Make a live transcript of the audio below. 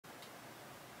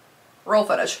Roll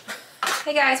footage.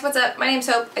 Hey guys, what's up? My name's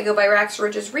Hope. I go by Rax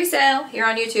Riches Resale here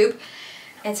on YouTube.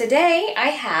 And today I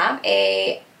have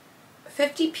a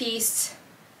 50-piece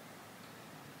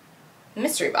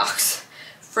mystery box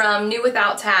from New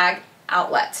Without Tag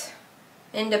Outlet.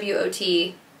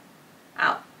 NWOT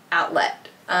Outlet.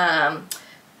 I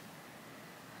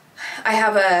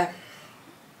have a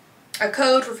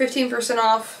code for 15%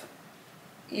 off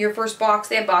your first box.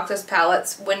 They have boxes,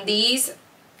 pallets. When these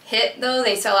hit though,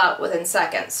 they sell out within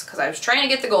seconds because I was trying to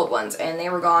get the gold ones and they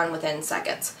were gone within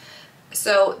seconds.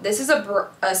 So this is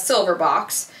a silver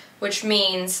box, which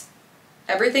means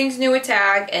everything's new with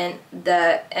tag and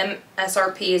the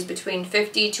MSRP is between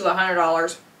 $50 to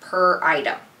 $100 per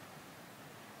item.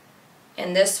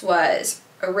 And this was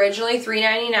originally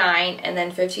 $3.99 and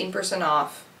then 15%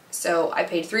 off. So I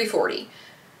paid $3.40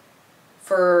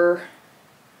 for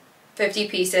 50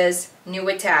 pieces, new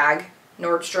with tag,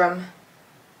 Nordstrom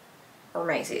or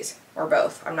Macy's, or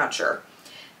both, I'm not sure.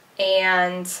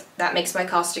 And that makes my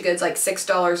cost of goods like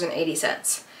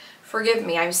 $6.80. Forgive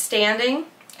me, I'm standing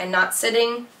and not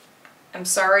sitting. I'm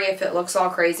sorry if it looks all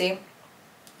crazy.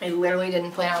 I literally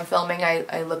didn't plan on filming.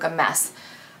 I look a mess.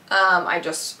 I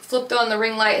just flipped on the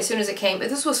ring light as soon as it came.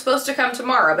 This was supposed to come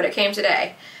tomorrow, but it came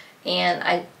today. And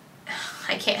I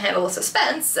can't handle the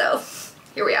suspense, so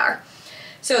here we are.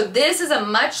 So this is a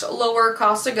much lower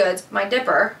cost of goods. My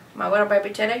dipper, my little baby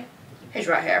teddy, he's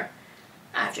right here.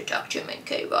 I have to talk to him in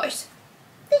kitty voice.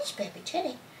 This baby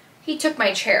teddy. He took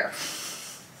my chair.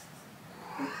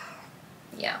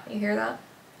 Yeah, you hear that?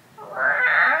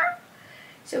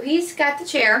 So he's got the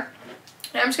chair.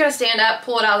 And I'm just going to stand up,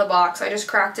 pull it out of the box. I just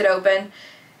cracked it open,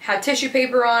 had tissue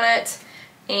paper on it,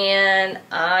 and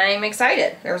I'm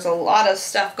excited. There's a lot of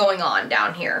stuff going on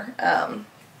down here.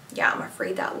 Yeah, I'm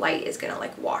afraid that light is going to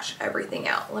like wash everything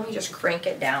out. Let me just crank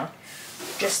it down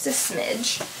just a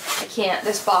smidge. I can't,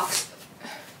 this box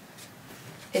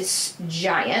is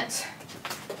giant.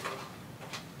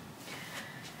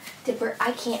 Dipper,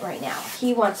 I can't right now.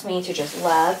 He wants me to just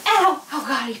love. Ow! Oh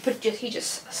God, he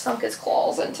just sunk his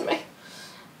claws into me.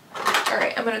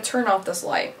 Alright, I'm going to turn off this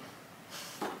light.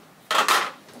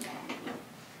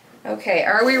 Okay,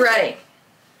 are we ready?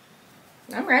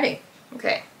 I'm ready.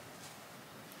 Okay.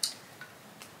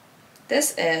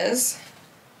 This is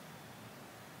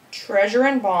Treasure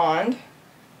and Bond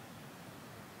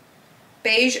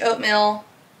Beige Oatmeal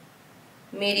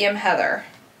Medium Heather.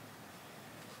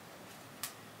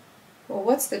 Well,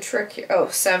 what's the trick here? Oh,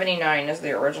 $79 is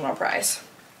the original price.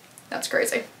 That's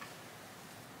crazy.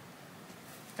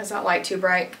 Is that light too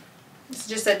bright? It's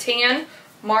just a tan,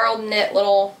 marled knit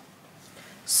little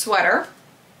sweater.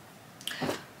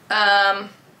 Yeah.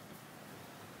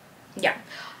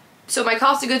 So my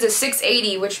cost of goods is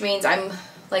 $6.80, which means I'm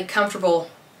like comfortable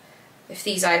if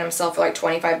these items sell for like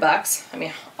 25 bucks. I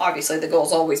mean, obviously the goal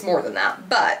is always more than that,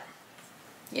 but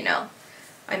you know,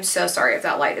 I'm so sorry if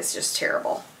that light is just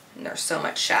terrible and there's so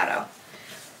much shadow.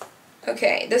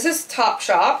 Okay, this is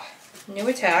Topshop, new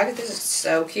with tag. This is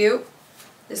so cute.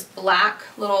 This black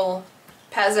little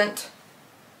peasant.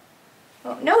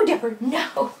 Oh, no, Dipper,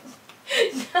 no.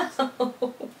 No.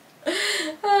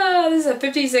 Oh, this is a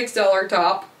 $56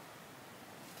 top.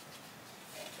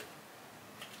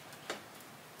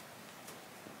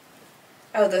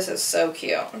 Oh, this is so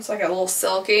cute. It's like a little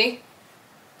silky,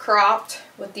 cropped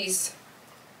with these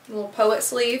little poet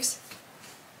sleeves.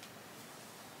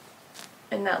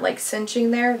 And that like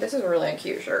cinching there. This is really a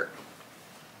cute shirt.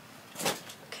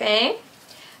 Okay.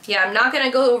 Yeah, I'm not going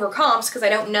to go over comps because I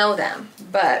don't know them,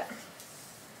 but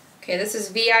okay, this is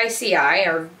VICI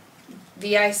or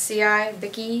VICI,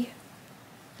 Vicky.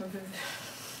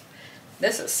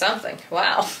 This is something.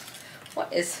 Wow.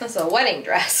 What is this? A wedding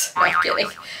dress? I'm kidding.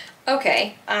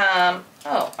 Okay. Oh,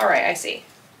 alright, I see.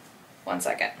 1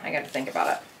 second. I got to think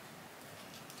about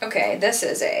it. Okay, this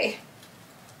is a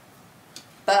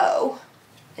bow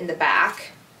in the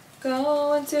back.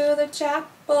 Going to the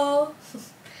chapel.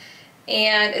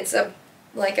 And it's a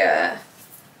like a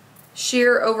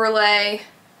sheer overlay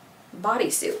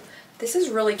bodysuit. This is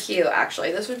really cute,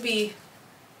 actually. This would be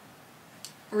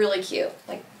really cute.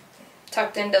 Like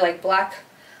tucked into like black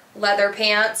leather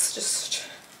pants, just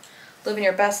living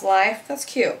your best life. That's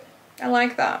cute. I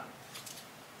like that.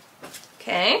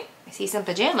 Okay, I see some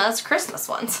pajamas, Christmas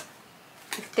ones.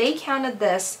 If they counted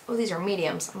this, oh, these are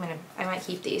mediums. I might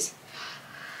keep these.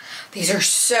 These are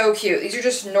so cute. These are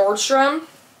just Nordstrom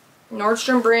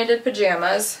branded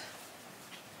pajamas.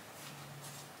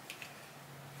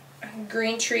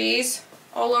 Green trees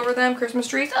all over them, Christmas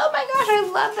trees. Oh my gosh,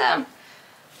 I love them.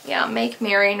 Yeah, Make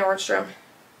Merry Nordstrom.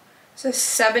 It's a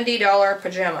 $70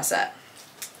 pajama set.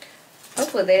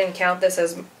 Hopefully they didn't count this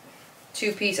as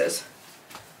 2 pieces.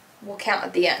 We'll count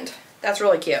at the end. That's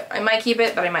really cute. I might keep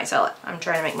it, but I might sell it. I'm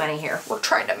trying to make money here. We're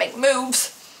trying to make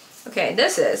moves. Okay,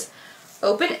 this is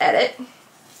Open Edit.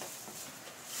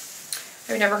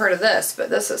 I've never heard of this, but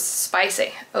this is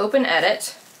spicy. Open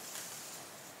Edit.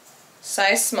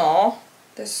 Size small.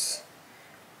 This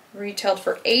retailed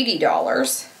for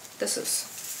 $80. This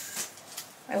is,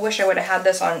 I wish I would have had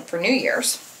this on for New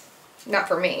Year's. Not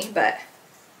for me, but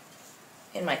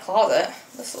in my closet.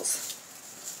 This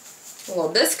is a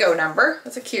little disco number.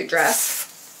 That's a cute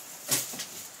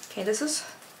dress. Okay, this is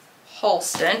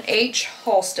Halston, H.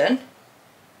 Halston.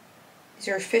 These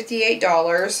are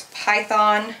 $58.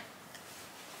 Python.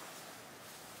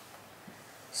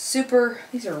 Super,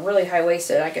 these are really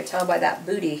high-waisted. I could tell by that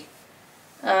booty.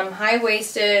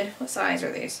 High-waisted, what size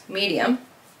are these? Medium.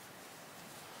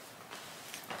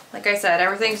 Like I said,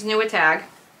 everything's new with tag.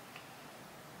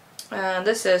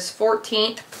 This is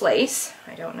 14th place.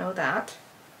 I don't know that.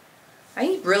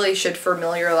 I really should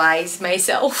familiarize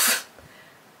myself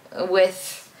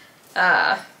with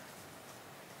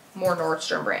more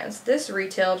Nordstrom brands. This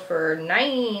retailed for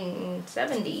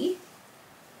 $9.70.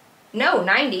 No,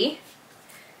 $90.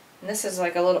 And this is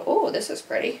like a little, oh, this is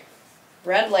pretty.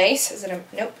 Red lace. Is it a,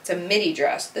 nope, it's a midi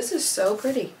dress. This is so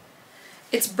pretty.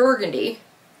 It's burgundy.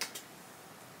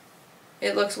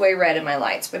 It looks way red in my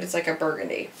lights, but it's like a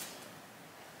burgundy.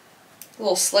 A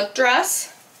little slip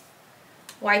dress.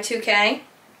 Y2K.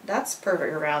 That's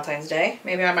perfect for Valentine's Day.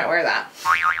 Maybe I might wear that.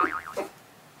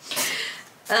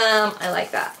 I like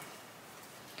that.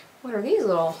 What are these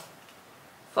little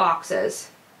foxes?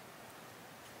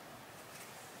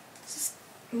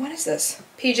 What is this?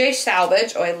 PJ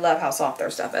Salvage. Oh, I love how soft their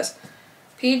stuff is.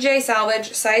 PJ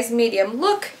Salvage, size medium.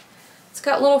 Look, it's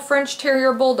got little French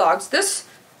Terrier bulldogs. This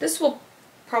will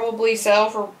probably sell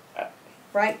for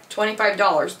right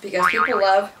 $25 because people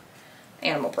love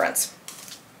animal prints.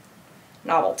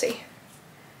 Novelty.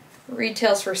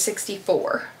 Retails for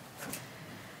 $64.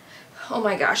 Oh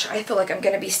my gosh, I feel like I'm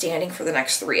going to be standing for the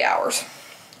next 3 hours.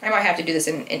 I might have to do this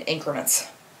in increments.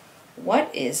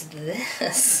 What is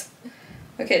this?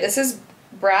 Okay, this is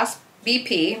Brass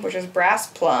BP, which is Brass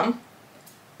Plum.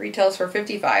 Retails for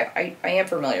 $55. I am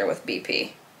familiar with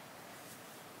BP.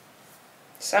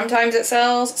 Sometimes it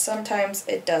sells, sometimes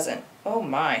it doesn't. Oh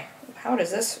my, how does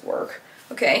this work?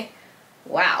 Okay,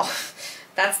 wow.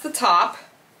 That's the top.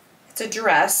 It's a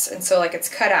dress, and so like it's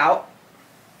cut out.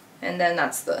 And then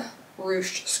that's the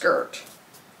ruched skirt.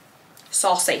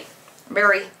 Saucy.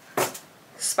 Very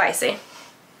spicy.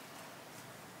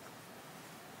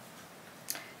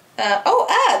 Oh,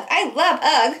 UGG! I love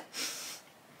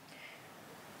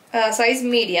UGG. Size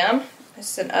medium.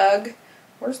 This is an UGG.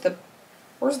 Where's the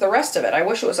rest of it? I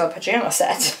wish it was a pajama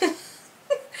set.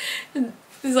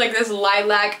 It's like this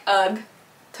lilac UGG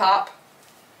top.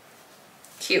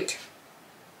 Cute.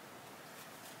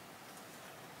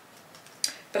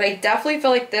 But I definitely feel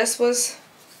like this was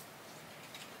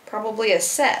probably a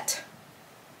set.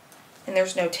 And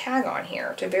there's no tag on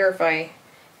here to verify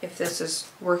if this is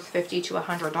worth $50 to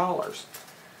 $100.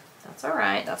 That's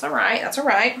alright, that's alright, that's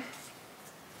alright.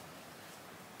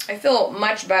 I feel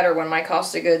much better when my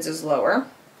cost of goods is lower.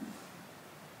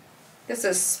 This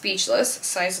is Speechless,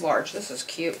 size large. This is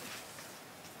cute.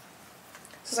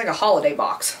 This is like a holiday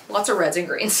box. Lots of reds and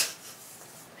greens.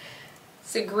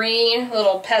 It's a green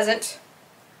little peasant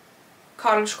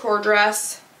cottagecore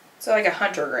dress. It's like a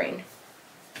hunter green.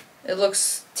 It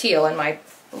looks teal in my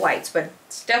lights, but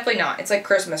it's definitely not. It's like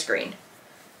Christmas green.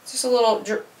 It's just a little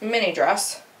mini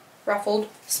dress. Ruffled,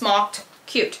 smocked,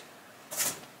 cute.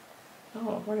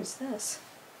 Oh, what is this?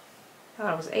 I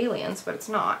thought it was aliens, but it's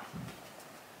not.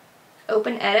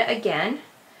 Open Edit again.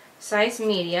 Size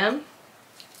medium.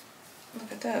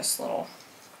 Look at this little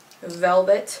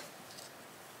velvet.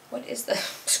 What is the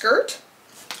skirt?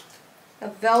 A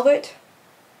velvet.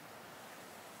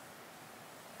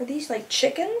 Are these like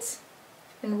chickens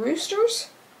and roosters?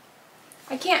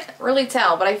 I can't really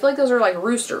tell, but I feel like those are like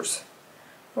roosters.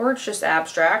 Or it's just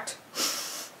abstract.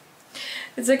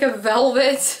 It's like a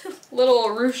velvet little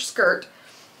ruche skirt.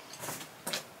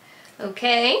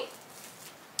 Okay.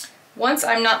 Once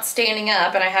I'm not standing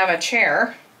up and I have a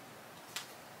chair,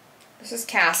 this is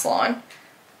Caslon,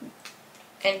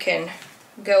 and can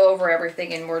go over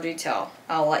everything in more detail.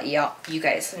 I'll let you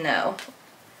guys know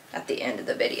at the end of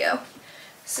the video.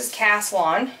 This is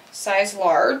Caslon, size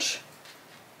large.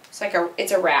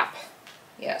 It's a wrap.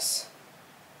 Yes.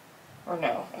 Or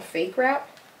no, a fake wrap?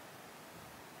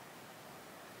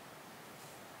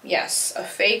 Yes, a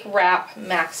fake wrap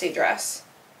maxi dress.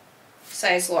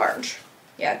 Size large.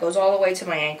 Yeah, it goes all the way to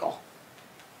my ankle.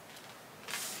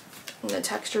 And the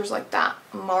texture's like that,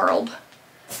 marled.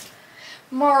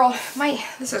 Marl,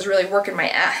 this is really working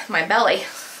my belly.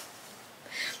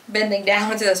 Bending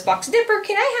down into this box. Dipper,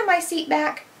 can I have my seat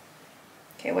back?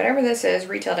 Okay, whatever this is,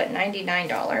 retailed at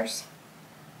 $99.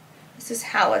 This is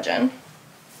halogen.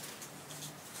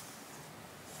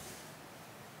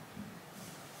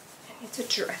 I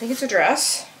think it's a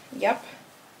dress. Yep.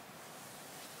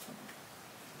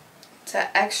 It's an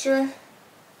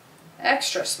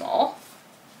extra small.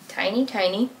 Tiny,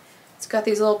 tiny. It's got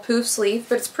these little poof sleeves,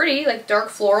 but it's pretty, like dark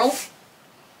floral.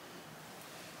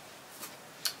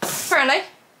 Friendly.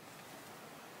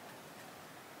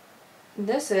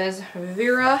 This is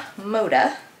Vera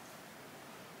Moda.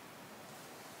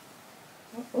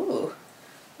 Ooh,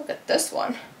 look at this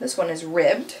one. This one is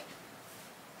ribbed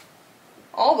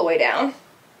all the way down.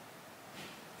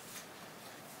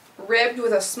 Ribbed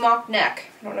with a smock neck.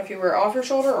 I don't know if you wear it off your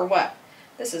shoulder or what.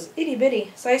 This is itty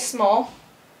bitty, size small.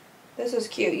 This is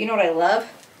cute. You know what I love?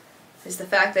 Is the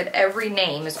fact that every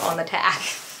name is on the tag.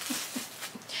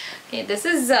 Okay, this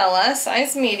is Zella,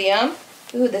 size medium.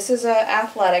 Ooh, this is an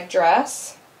athletic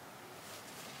dress.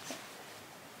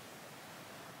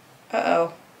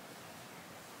 Uh-oh.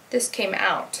 This came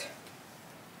out.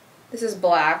 This is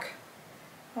black.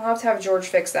 I'll have to have George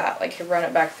fix that, like run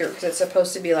it back through, because it's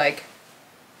supposed to be like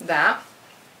that.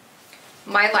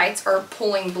 My lights are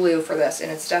pulling blue for this, and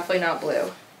it's definitely not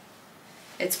blue.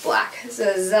 It's black. This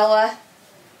is a Zella,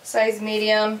 size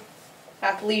medium,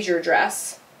 athleisure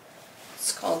dress.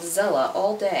 It's called Zella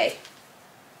all day.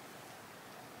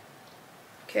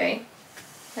 Okay,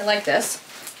 I like this.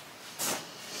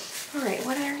 Alright,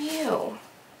 what are you?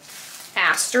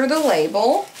 Aster the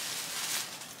label.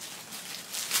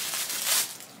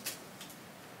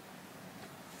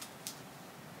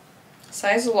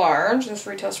 Size large. This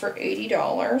retails for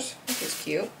 $80. This is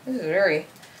cute. This is very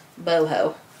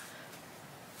boho.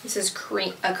 This is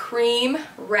a cream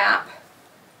wrap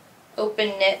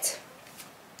open knit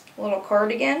little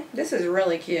cardigan. This is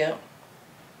really cute.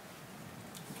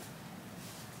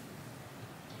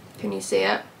 Can you see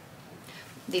it?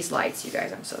 These lights, you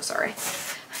guys, I'm so sorry.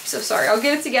 I'm so sorry. I'll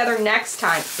get it together next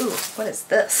time. Ooh, what is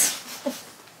this?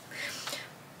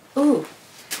 Ooh.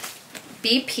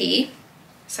 BP,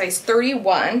 size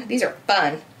 31. These are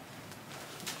fun.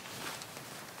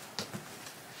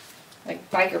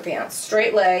 Like biker pants.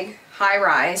 Straight leg, high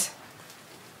rise.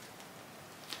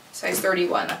 Size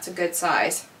 31. That's a good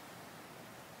size.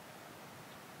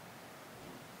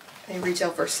 They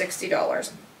retail for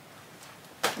 $60.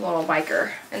 Little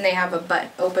biker, and they have a button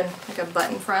open, like a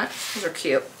button front. These are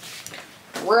cute,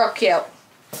 real cute.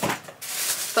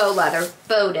 Faux leather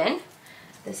Bowden.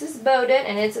 This is Bowden,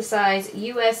 and it's a size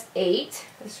US 8.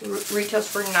 This retails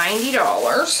for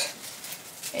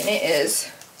 $90, and it is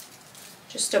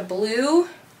just a blue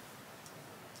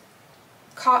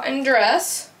cotton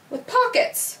dress with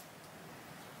pockets.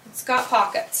 It's got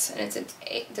pockets, and it's an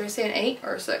 8. Did I say an 8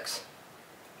 or a 6?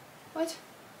 What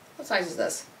size is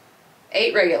this?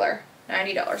 8 regular,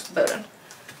 $90, Bowden.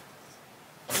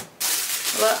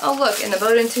 Well, oh look, and the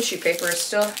Bowden tissue paper is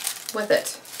still with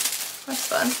it. That's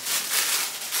fun.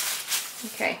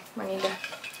 Okay, I need to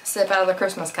sip out of the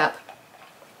Christmas cup.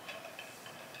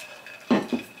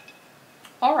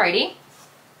 Alrighty.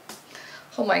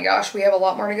 Oh my gosh, we have a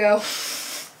lot more to go.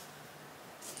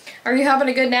 Are you having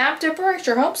a good nap, Dipper? I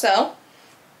sure hope so.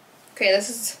 Okay, this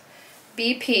is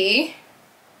BP.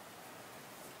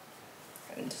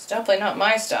 It's definitely not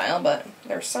my style, but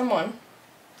there's someone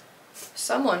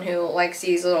who likes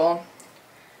these little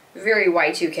very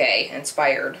Y2K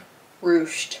inspired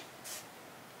ruched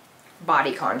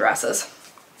bodycon dresses.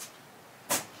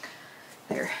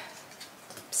 There.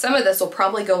 Some of this will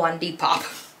probably go on Depop.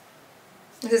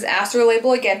 This is Aster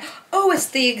label again. Oh, it's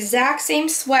the exact same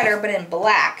sweater but in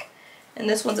black. And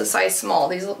this one's a size small.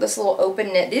 This little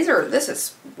open knit. This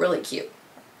is really cute.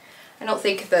 I don't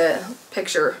think the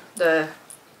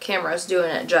camera's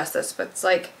doing it justice, but it's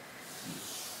like,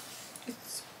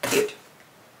 it's cute.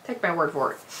 Take my word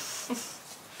for it.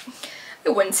 I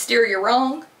wouldn't steer you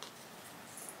wrong.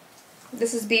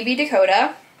 This is BB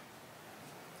Dakota,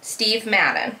 Steve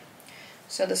Madden.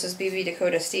 So this is BB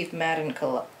Dakota Steve Madden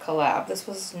collab. This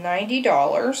was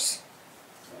 $90.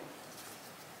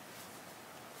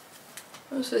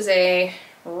 This is a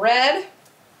red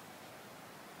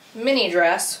mini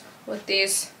dress with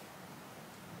these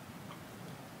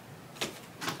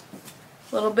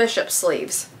little bishop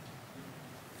sleeves.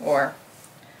 Or,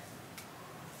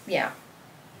 yeah,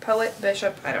 poet,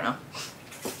 bishop, I don't know.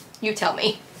 You tell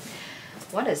me.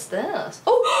 What is this?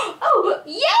 Oh,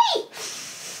 yay!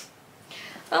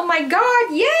 Oh my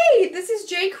god, yay! This is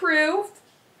J. Crew,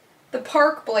 the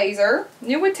Park Blazer,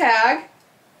 new with tag,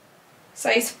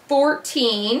 size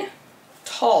 14,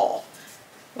 tall,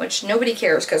 which nobody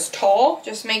cares because tall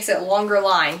just makes it longer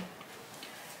line.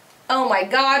 Oh my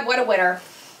God, what a winner.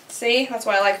 See, that's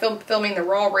why I like filming the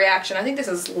raw reaction. I think this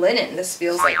is linen. This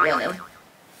feels like linen.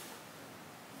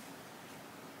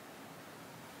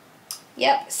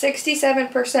 Yep,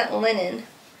 67% linen.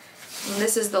 And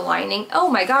this is the lining. Oh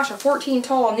my gosh, a 14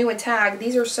 tall, new tag.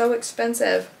 These are so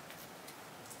expensive.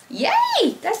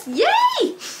 Yay! That's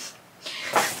yay!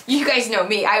 You guys know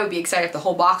me. I would be excited if the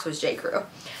whole box was J. Crew.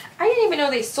 I didn't even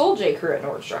know they sold J. Crew at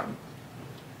Nordstrom.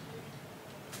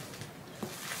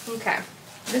 Okay,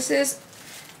 this is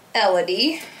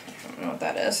Elodie. I don't know what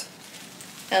that is.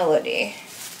 Elodie.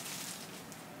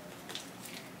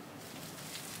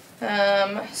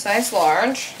 Size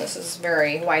large. This is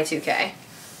very Y2K.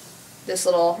 This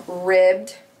little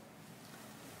ribbed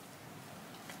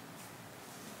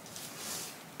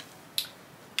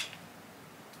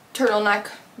turtleneck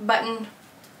button.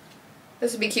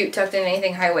 This would be cute tucked in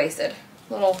anything high-waisted.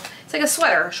 Little, it's like a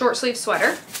sweater, a short sleeve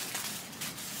sweater.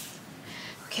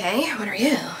 Okay, what are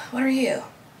you? What are you?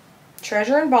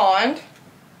 Treasure and Bond.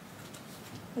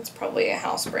 It's probably a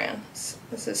house brand.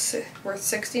 This is worth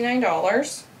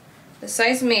 $69. The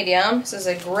size medium. This is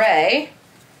a gray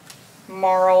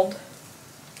marled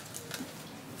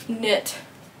knit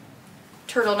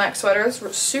turtleneck sweater. It's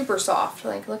super soft.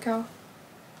 Like, look how,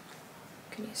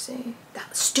 can you see?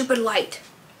 That stupid light.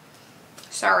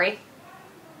 Sorry.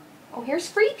 Oh, here's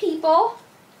Free People.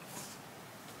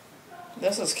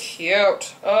 This is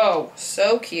cute. Oh,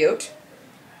 so cute.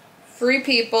 Free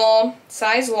People,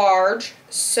 size large,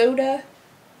 soda,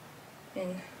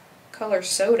 in color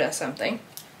soda something.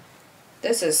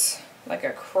 This is like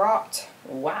a cropped,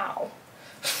 wow.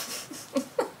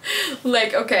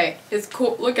 Like, okay, it's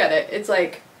cool. Look at it. It's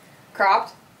like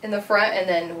cropped in the front and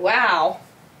then, wow,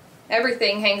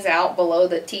 everything hangs out below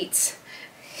the teats.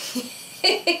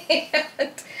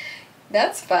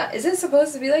 That's fun. Is it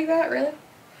supposed to be like that, really?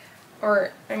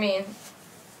 Or, I mean...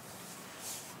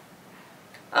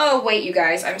 Oh, wait, you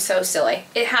guys, I'm so silly.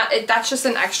 That's just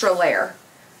an extra layer.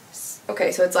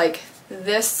 Okay, so it's like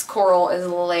this coral is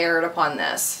layered upon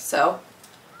this, so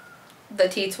the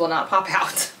teats will not pop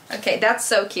out. Okay, that's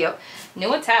so cute.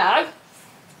 New tag.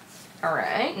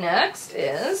 Alright, next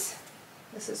is,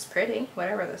 this is pretty,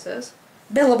 whatever this is.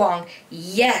 Billabong.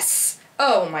 Yes!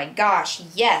 Oh my gosh,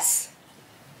 yes!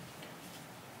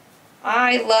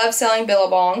 I love selling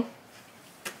Billabong.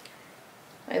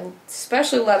 I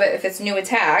especially love it if it's new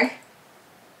tag.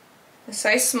 A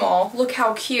size small. Look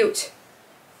how cute.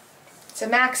 It's a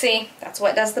maxi. That's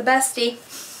what does the bestie.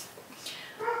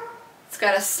 It's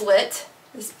got a slit.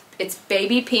 It's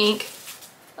baby pink.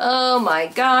 Oh my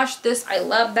gosh, this, I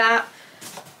love that.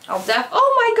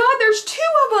 Oh my God, there's 2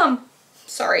 of them.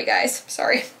 Sorry guys,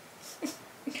 sorry.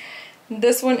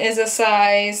 This one is a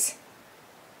size,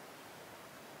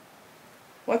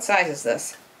 what size is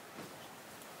this?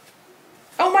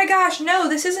 Oh my gosh, no,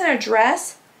 this isn't a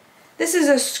dress. This is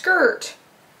a skirt.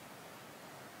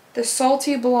 The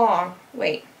Salty Blonde.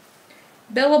 Wait.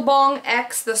 Billabong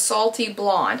X the Salty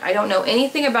Blonde. I don't know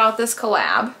anything about this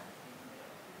collab.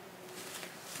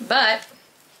 But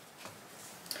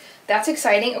that's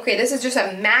exciting. Okay, this is just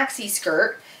a maxi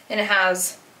skirt and it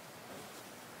has,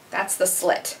 that's the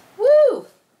slit. Woo!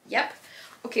 Yep.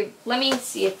 Okay, let me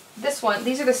see if this one,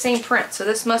 these are the same print, so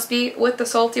this must be with the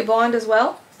Salty Blonde as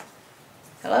well.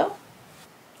 Hello?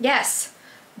 Yes.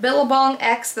 Billabong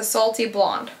X the Salty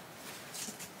Blonde.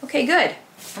 Okay, good.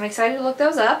 I'm excited to look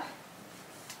those up.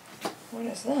 What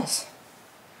is this?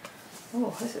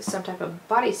 Oh, this is some type of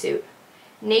bodysuit.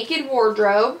 Naked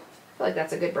Wardrobe. I feel like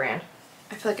that's a good brand.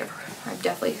 I feel like I've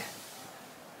definitely...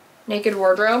 Naked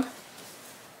Wardrobe.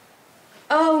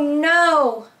 Oh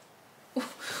no!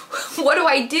 What do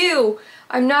I do?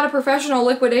 I'm not a professional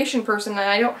liquidation person and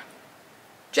I don't...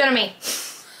 Jenny,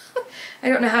 I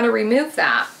don't know how to remove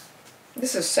that.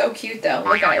 This is so cute though.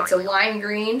 Look at it. It's a lime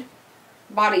green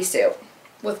bodysuit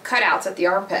with cutouts at the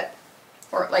armpit.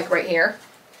 Or like right here.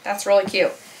 That's really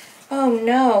cute. Oh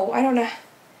no, I don't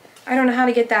know how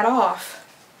to get that off.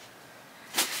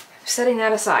 I'm setting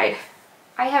that aside.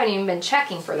 I haven't even been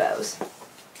checking for those.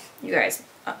 You guys,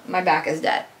 my back is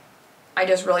dead. I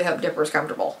just really hope Dipper's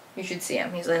comfortable. You should see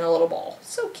him. He's in a little ball.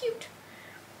 So cute.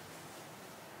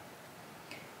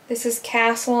 This is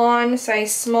Caslon,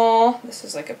 size small. This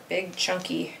is like a big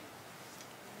chunky.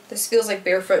 This feels like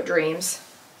Barefoot Dreams.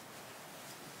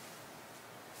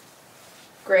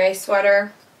 Gray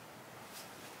sweater.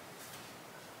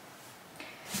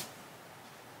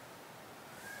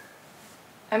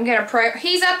 I'm gonna pray.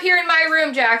 He's up here in my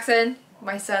room, Jackson.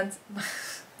 My son's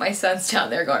down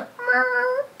there going,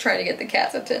 trying to get the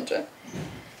cat's attention.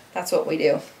 That's what we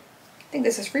do. think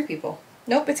this is Free People.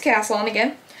 Nope, it's Castle on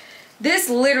again. This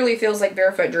literally feels like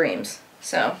Barefoot Dreams.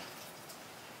 So,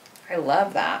 I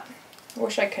love that. I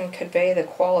wish I can convey the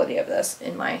quality of this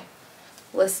in my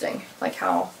listing, like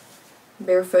how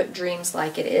Barefoot Dreams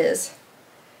like it is.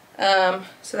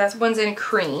 So that's one's in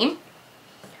cream.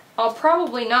 I'll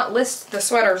probably not list the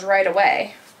sweaters right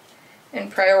away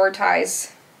and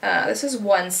prioritize. This is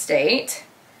One State.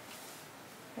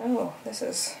 Oh, this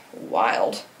is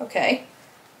wild. Okay.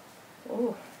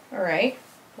 Ooh, alright.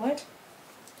 What?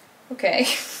 Okay.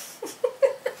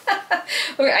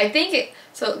 Okay, I think it,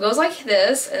 so it goes like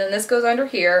this, and then this goes under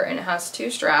here, and it has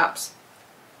 2 straps,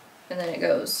 and then it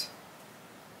goes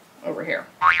over here.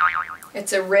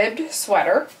 It's a ribbed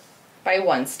sweater by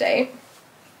One State.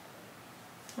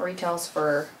 Retails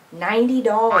for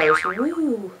 $90.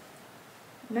 Woo!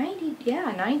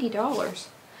 $90.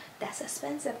 That's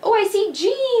expensive. Oh, I see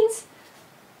jeans!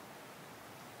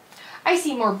 I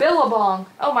see more Billabong.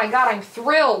 Oh my god, I'm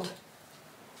thrilled.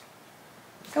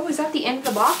 Oh, is that the end of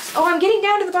the box? Oh, I'm getting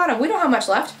down to the bottom. We don't have much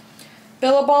left.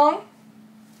 Billabong,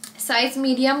 size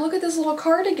medium. Look at this little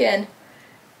cardigan.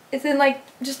 It's in like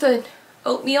just a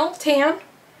oatmeal tan.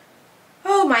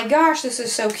 Oh my gosh, this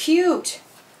is so cute.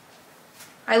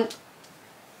 In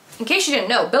case you didn't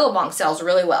know, Billabong sells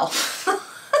really well.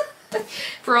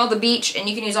 For all the beach, and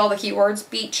you can use all the keywords,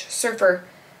 beach, surfer.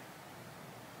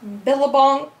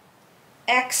 Billabong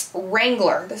X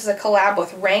Wrangler. This is a collab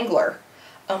with Wrangler.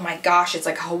 Oh my gosh, it's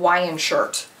like a Hawaiian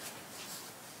shirt.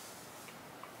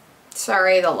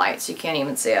 Sorry, the lights, you can't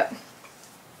even see it.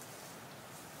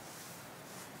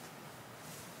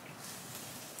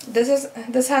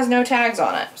 This has no tags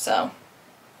on it, so.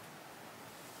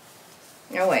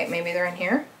 Oh wait, maybe they're in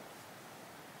here?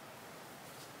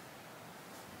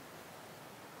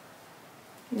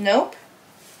 Nope.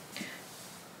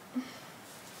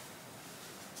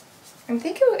 I'm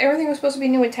thinking everything was supposed to be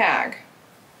new with tag.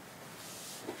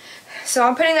 So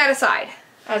I'm putting that aside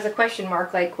as a question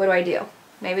mark, like what do I do?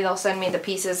 Maybe they'll send me the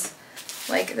pieces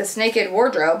like this naked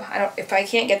wardrobe. If I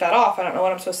can't get that off, I don't know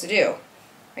what I'm supposed to do.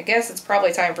 I guess it's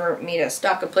probably time for me to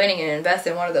stop complaining and invest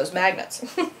in one of those magnets.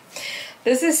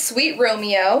 This is Sweet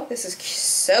Romeo. This is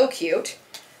so cute.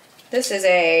 This is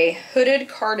a hooded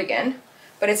cardigan,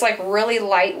 but it's like really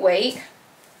lightweight.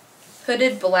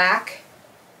 Hooded black,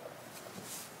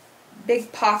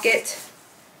 big pocket,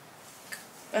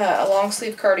 a long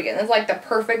sleeve cardigan. It's like the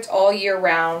perfect all year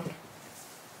round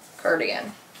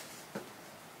cardigan.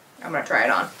 I'm gonna try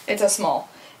it on. It's a small.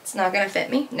 It's not gonna fit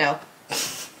me. No.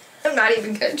 I'm not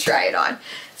even gonna try it on.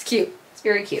 It's cute. It's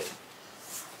very cute.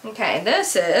 Okay,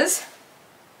 this is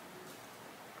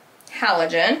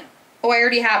Halogen. Oh, I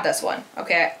already have this one.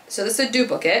 Okay, so this is a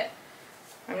duplicate.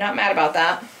 I'm not mad about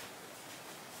that,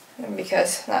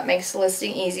 because that makes the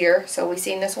listing easier. So we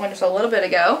seen this one just a little bit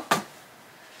ago.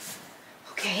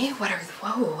 Okay,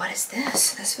 whoa, what is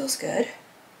this? This feels good.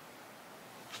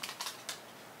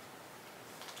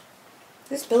 Is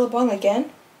this Billabong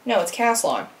again? No, it's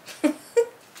Caslon.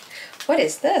 What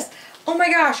is this? Oh my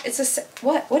gosh, it's a,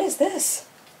 what is this?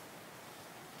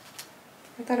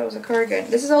 I thought it was a cardigan.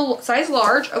 This is a size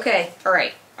large. Okay,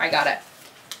 alright, I got it.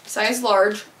 Size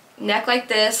large, neck like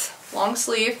this, long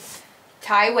sleeve,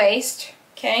 tie waist,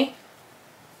 okay?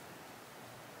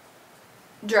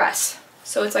 Dress.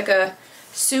 So it's like a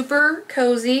super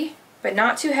cozy, but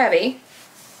not too heavy,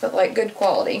 but like good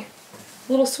quality.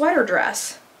 Little sweater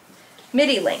dress.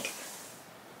 Midi length.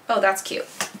 Oh, that's cute.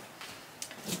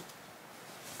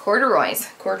 Corduroys.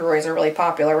 Corduroys are really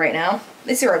popular right now.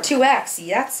 These are a 2X. See,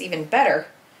 that's even better.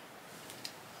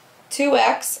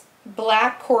 2X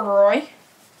black corduroy.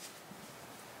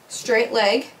 Straight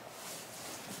leg.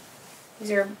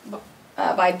 These are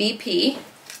by BP.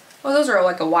 Well, those are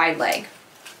like a wide leg,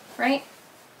 right?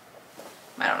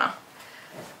 I don't know.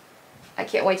 I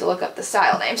can't wait to look up the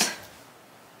style names.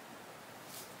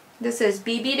 This is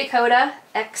BB Dakota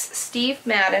X Steve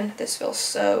Madden. This feels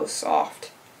so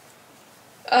soft.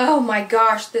 Oh my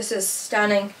gosh, this is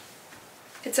stunning.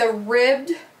 It's a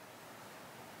ribbed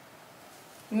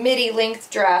midi length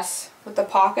dress with the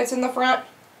pockets in the front.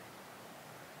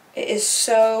 It is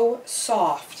so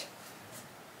soft.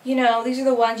 You know, these are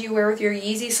the ones you wear with your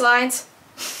Yeezy slides.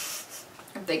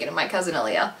 I'm thinking of my cousin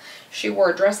Aaliyah. She wore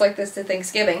a dress like this to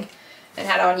Thanksgiving and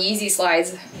had on Yeezy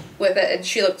slides with it, and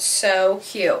she looked so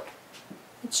cute.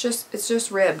 It's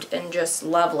just ribbed and just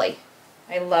lovely.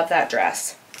 I love that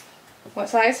dress. What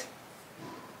size?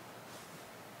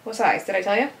 What size? Did I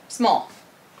tell you? Small.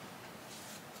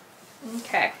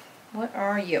 Okay. What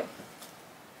are you?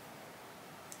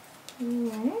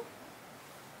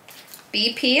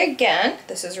 BP again.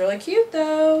 This is really cute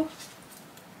though.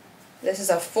 This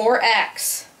is a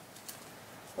 4X.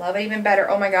 Love it even better.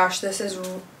 Oh my gosh, this is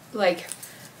like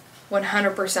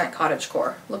 100%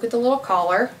 cottagecore. Look at the little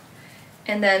collar.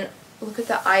 And then look at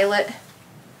the eyelet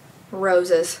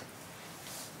roses.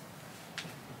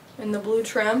 In the blue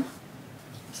trim.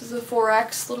 This is a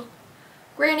 4X little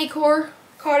granny core,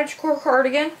 cottagecore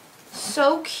cardigan.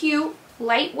 So cute,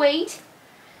 lightweight.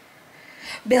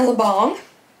 Billabong,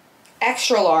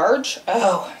 extra large.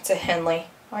 Oh, it's a Henley.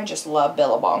 I just love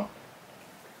Billabong.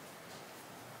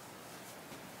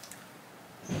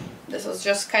 This was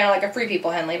just kind of like a Free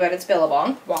People Henley, but it's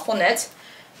Billabong. Waffle knit.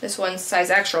 This one's size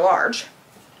extra large.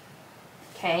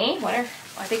 Okay, I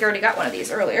think I already got one of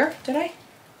these earlier. Did I?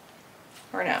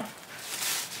 Or no?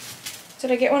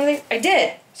 Did I get one of these? I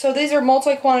did. So these are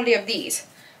multi-quantity of these.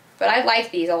 But I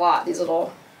like these a lot, these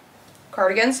little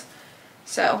cardigans.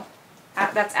 So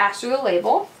that's asked through the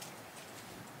label.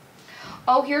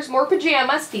 Oh, here's more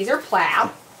pajamas. These are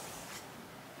plaid.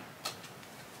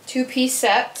 2-piece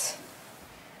set.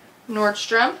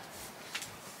 Nordstrom.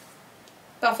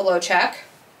 Buffalo check.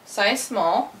 Size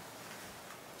small.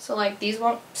 So like these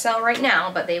won't sell right now,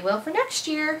 but they will for next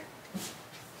year.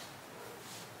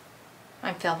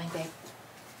 I'm filming, babe.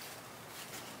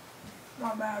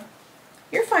 Not bad.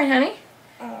 You're fine, honey.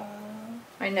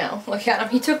 I know. Look at him.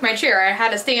 He took my chair. I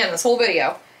had to stand this whole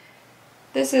video.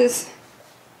 This is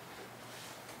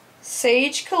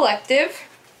Sage Collective.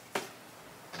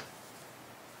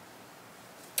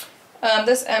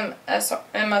 This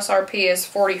MSRP is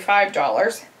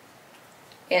 $45.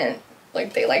 And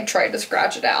like they like tried to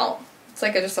scratch it out. It's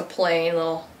like just a plain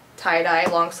little tie-dye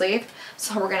long sleeve.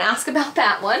 So we're gonna ask about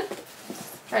that one.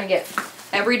 Trying to get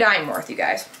every dime worth, you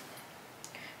guys.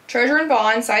 Treasure and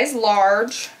Bond, size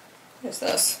large. What is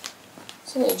this?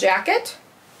 It's a little jacket.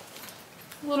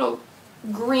 A little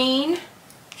green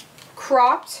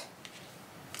cropped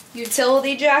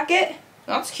utility jacket.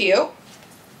 That's cute.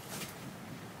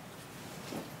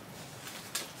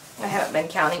 I haven't been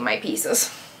counting my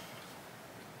pieces.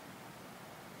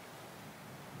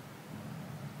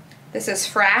 This is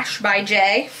Fresh by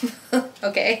Jay.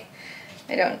 Okay.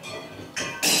 I don't.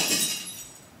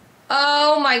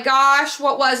 Oh my gosh,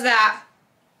 what was that?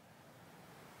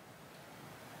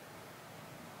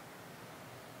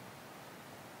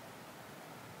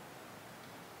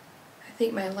 I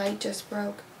think my light just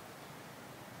broke.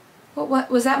 What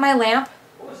was that, my lamp?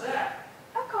 What was that?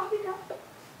 A coffee cup.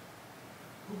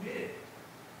 Who did it?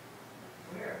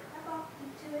 Where? I bumped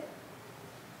into it.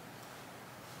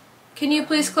 Can you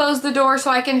please close the door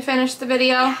so I can finish the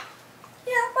video? Yeah,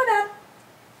 my bad.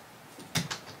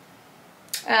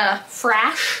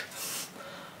 Fresh.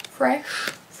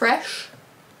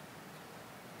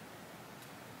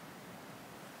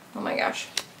 Oh my gosh.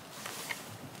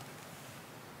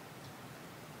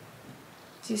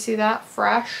 Do you see that?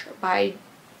 Fresh by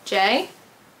Jay.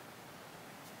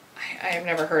 I have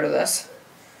never heard of this.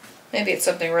 Maybe it's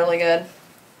something really good.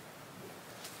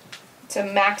 It's a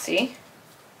maxi.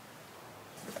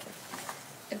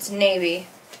 It's navy.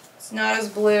 It's not as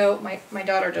blue. My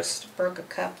daughter just broke a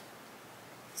cup.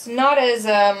 It's not as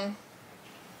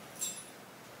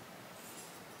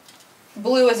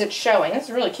blue as it's showing. It's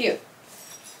really cute.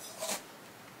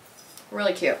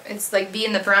 Really cute. It's like V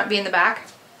in the front, V in the back.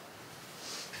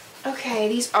 Okay,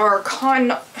 these are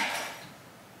cotton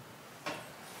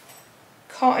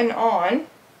on.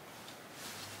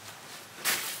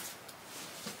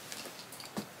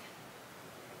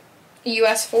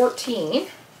 US 14.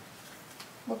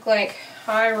 Look like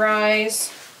high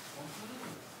rise.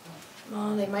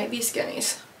 Oh, they might be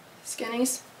skinnies.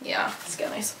 Skinnies? Yeah,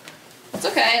 skinnies. That's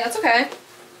okay, that's okay.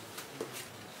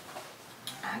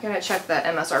 I gotta check the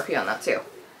MSRP on that too.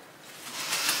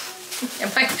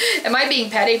 Am I being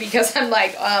petty because I'm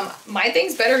like, my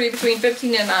thing's better be between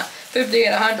 50 and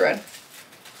 100.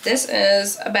 This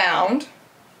is a bound.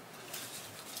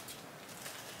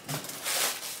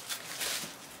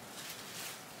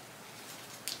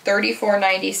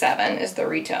 $34.97 is the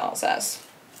retail, it says.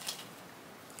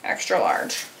 Extra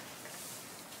large.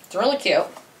 It's really cute.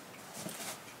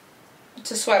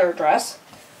 It's a sweater dress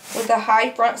with a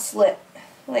high front slit.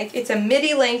 Like, it's a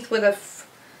midi length with a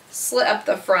slit up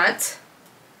the front.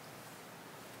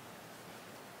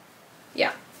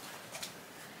 Yeah.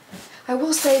 I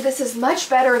will say this is much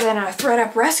better than a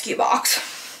thread-up rescue box.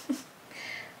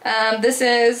 This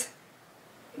is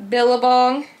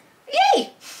Billabong.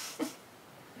 Yay!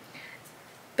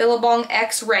 Billabong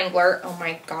X Wrangler. Oh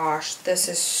my gosh, this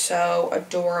is so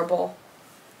adorable.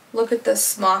 Look at the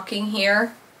smocking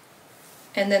here.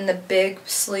 And then the big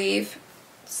sleeve.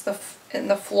 It's in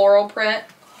the floral print.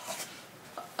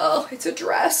 Oh, it's a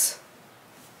dress.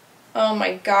 Oh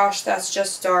my gosh, that's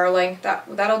just darling.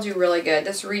 That'll do really good.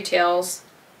 This retails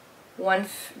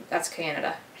That's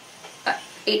Canada.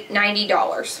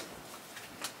 $90.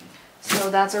 So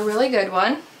that's a really good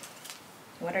one.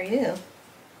 What are you?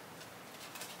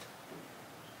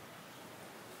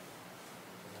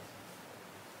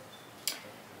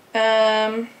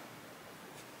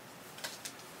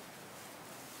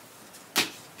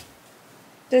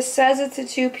 This says it's a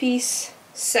 2-piece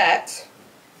set,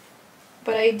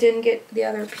 but I didn't get the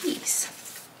other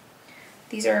piece.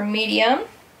 These are medium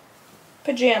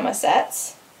pajama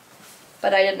sets,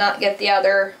 but I did not get the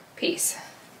other piece.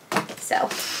 So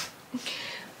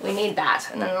we need that.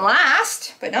 And then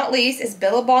last but not least is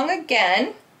Billabong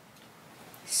again.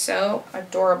 So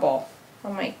adorable.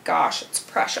 Oh my gosh, it's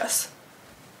precious.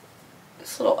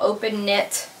 This little open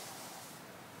knit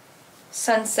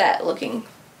sunset looking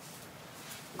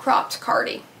cropped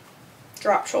cardi.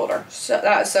 Drop shoulder. So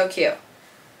that is so cute.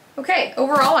 Okay,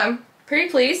 overall I'm pretty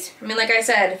pleased. I mean, like I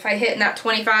said, if I hit in that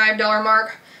 $25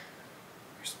 mark,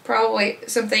 there's probably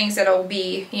some things that'll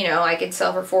be, you know, I could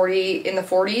sell for 40 in the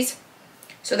 40s.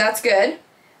 So that's good.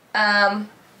 I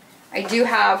do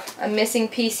have a missing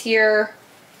piece here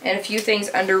and a few things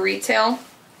under retail.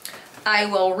 I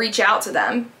will reach out to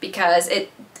them because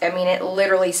it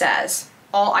literally says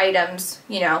all items,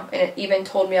 you know, and it even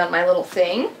told me on my little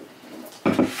thing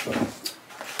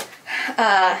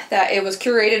that it was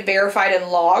curated, verified,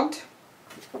 and logged.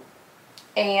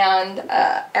 And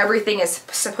everything is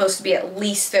supposed to be at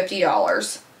least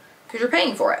 $50 because you're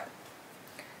paying for it.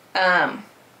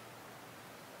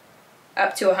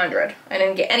 Up to $100. I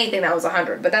didn't get anything that was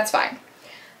 $100, but that's fine.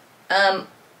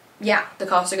 Yeah, the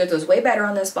cost of goods was way better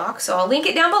on this box, so I'll link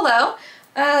it down below.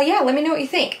 Yeah, let me know what you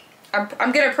think.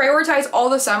 I'm gonna prioritize all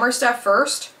the summer stuff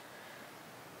first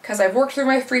because I've worked through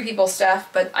my Free People stuff,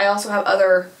 but I also have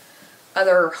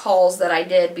other hauls that I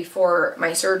did before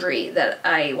my surgery that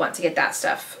I want to get that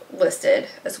stuff listed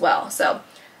as well. So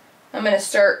I'm gonna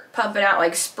start pumping out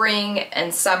like spring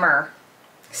and summer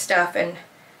stuff and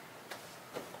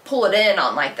pull it in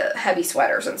on like the heavy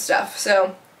sweaters and stuff.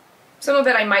 So some of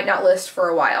it I might not list for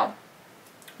a while,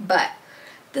 but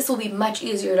this will be much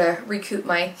easier to recoup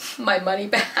my money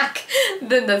back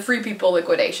than the Free People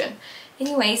liquidation.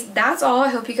 Anyways, that's all. I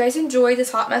hope you guys enjoyed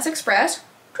this Hot Mess Express.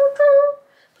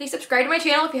 Please subscribe to my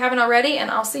channel if you haven't already, and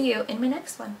I'll see you in my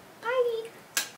next one.